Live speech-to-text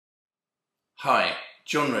Hi,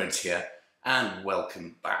 John Rhodes here, and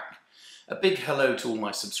welcome back. A big hello to all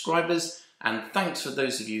my subscribers, and thanks for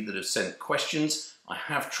those of you that have sent questions. I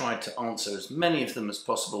have tried to answer as many of them as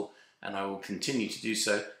possible, and I will continue to do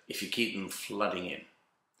so if you keep them flooding in.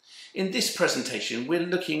 In this presentation, we're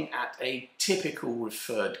looking at a typical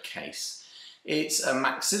referred case. It's a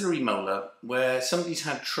maxillary molar where somebody's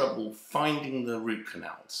had trouble finding the root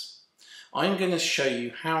canals. I'm going to show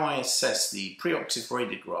you how I assess the preoperative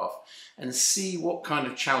radiograph and see what kind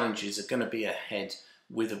of challenges are going to be ahead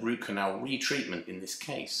with a root canal retreatment in this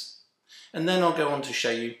case. And then I'll go on to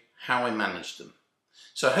show you how I manage them.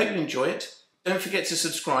 So I hope you enjoy it. Don't forget to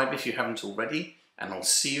subscribe if you haven't already, and I'll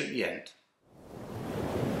see you at the end.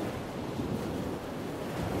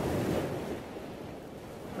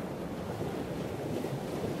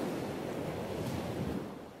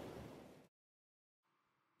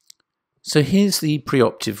 So here's the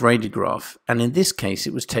preoperative radiograph, and in this case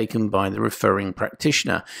it was taken by the referring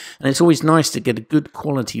practitioner, and it's always nice to get a good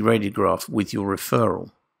quality radiograph with your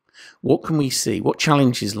referral. What can we see? What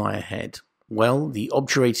challenges lie ahead? Well, the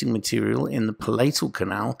obturating material in the palatal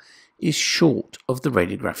canal is short of the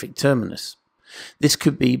radiographic terminus. This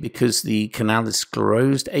could be because the canal is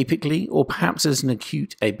sclerosed apically, or perhaps there's an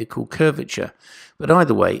acute apical curvature, but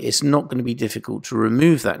either way it's not going to be difficult to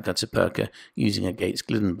remove that gutta percha using a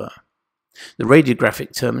Gates-Glidden burr. The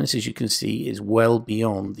radiographic terminus, as you can see, is well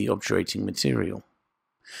beyond the obturating material.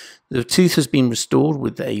 The tooth has been restored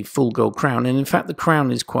with a full gold crown, and in fact the crown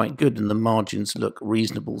is quite good and the margins look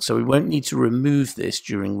reasonable, so we won't need to remove this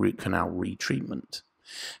during root canal retreatment.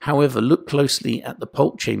 However, look closely at the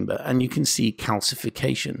pulp chamber and you can see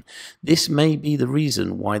calcification. This may be the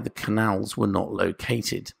reason why the canals were not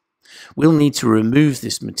located. We'll need to remove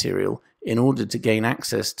this material in order to gain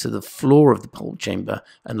access to the floor of the pulp chamber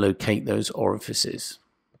and locate those orifices.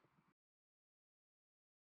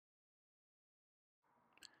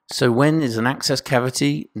 So when is an access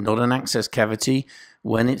cavity not an access cavity?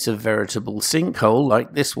 When it's a veritable sinkhole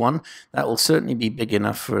like this one, that will certainly be big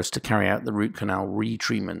enough for us to carry out the root canal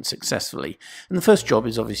retreatment successfully. And the first job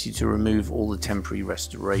is obviously to remove all the temporary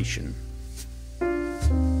restoration.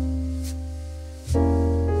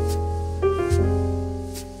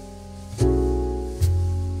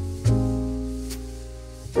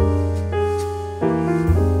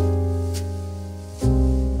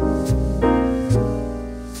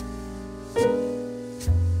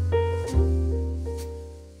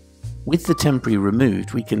 With the temporary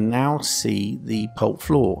removed, we can now see the pulp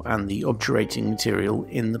floor and the obturating material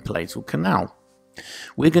in the palatal canal.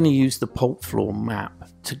 We're going to use the pulp floor map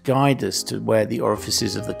to guide us to where the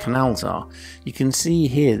orifices of the canals are. You can see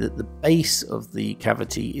here that the base of the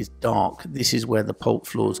cavity is dark. This is where the pulp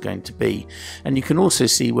floor is going to be. And you can also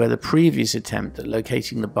see where the previous attempt at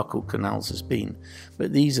locating the buccal canals has been.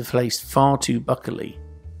 But these are placed far too buccally.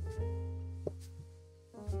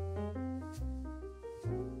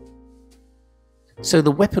 So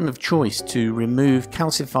the weapon of choice to remove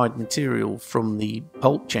calcified material from the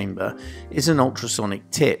pulp chamber is an ultrasonic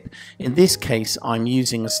tip. In this case, I'm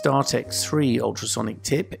using a StarTex 3 ultrasonic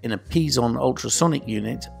tip in a Pison ultrasonic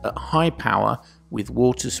unit at high power with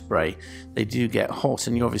water spray. They do get hot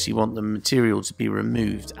and you obviously want the material to be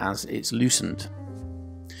removed as it's loosened.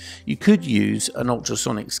 You could use an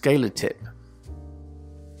ultrasonic scaler tip.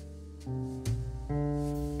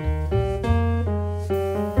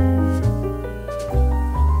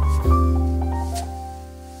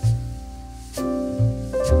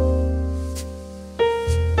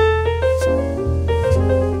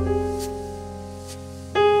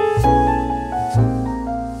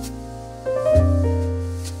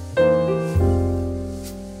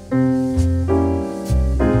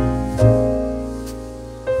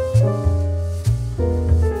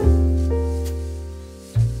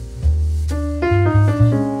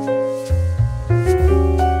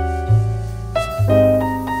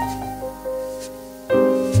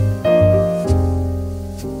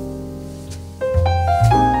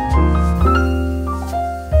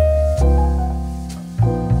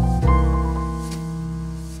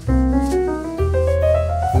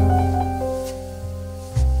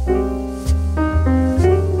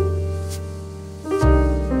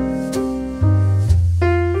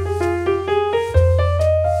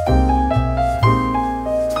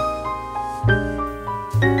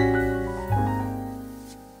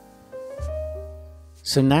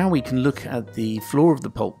 So now we can look at the floor of the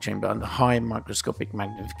pulp chamber under high microscopic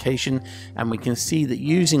magnification, and we can see that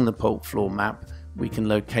using the pulp floor map we can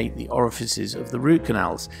locate the orifices of the root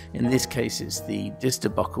canals. In this case it's the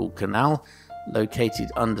distobuccal canal,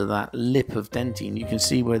 located under that lip of dentine. You can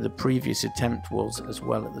see where the previous attempt was as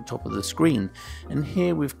well at the top of the screen. And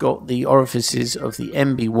here we've got the orifices of the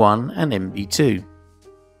MB1 and MB2.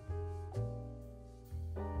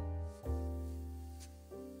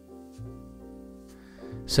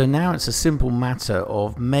 So now it's a simple matter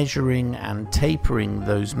of measuring and tapering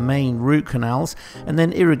those main root canals and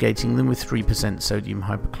then irrigating them with 3% sodium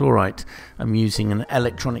hypochlorite. I'm using an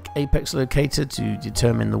electronic apex locator to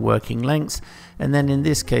determine the working lengths, and then in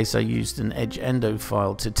this case I used an edge endo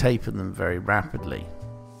file to taper them very rapidly.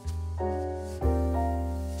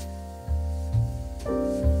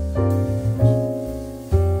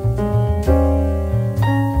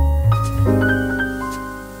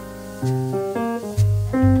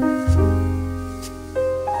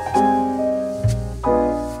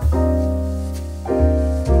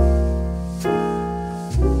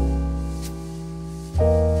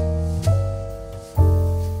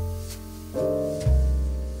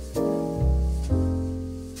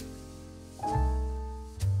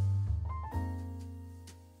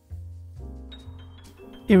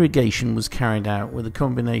 Irrigation was carried out with a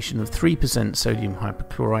combination of 3% sodium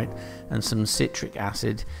hypochlorite and some citric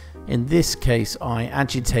acid. In this case I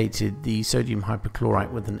agitated the sodium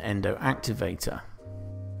hypochlorite with an endo activator.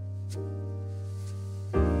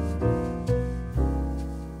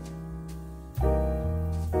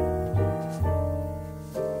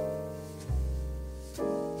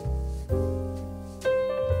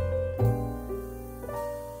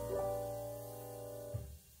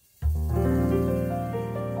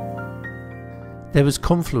 There was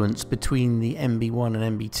confluence between the MB1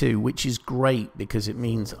 and MB2, which is great because it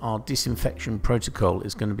means our disinfection protocol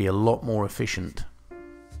is going to be a lot more efficient.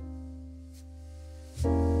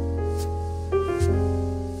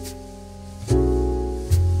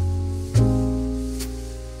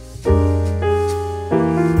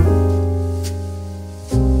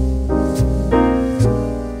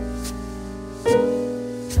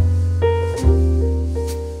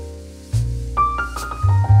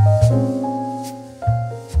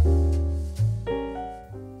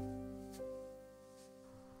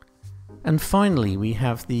 And finally we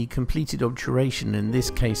have the completed obturation, in this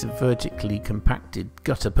case a vertically compacted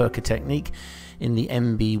gutter perca technique in the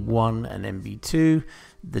MB1 and MB2,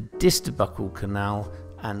 the distal buccal canal,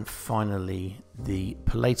 and finally the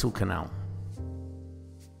palatal canal.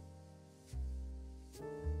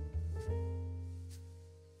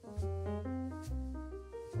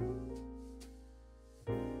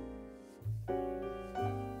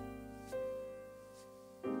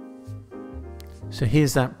 So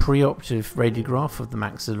here's that preoperative radiograph of the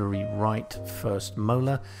maxillary right first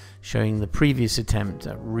molar, showing the previous attempt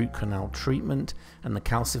at root canal treatment and the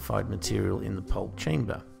calcified material in the pulp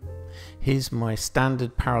chamber. Here's my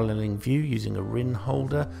standard paralleling view using a rin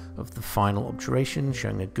holder of the final obturation,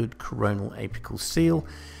 showing a good coronal apical seal,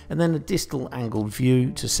 and then a distal angled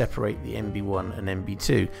view to separate the MB1 and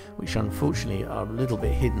MB2, which unfortunately are a little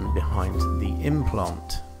bit hidden behind the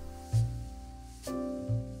implant.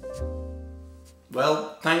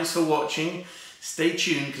 Well, thanks for watching. Stay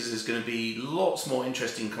tuned because there's going to be lots more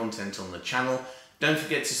interesting content on the channel. Don't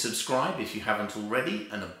forget to subscribe if you haven't already,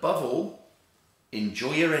 and above all,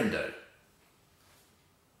 enjoy your endo.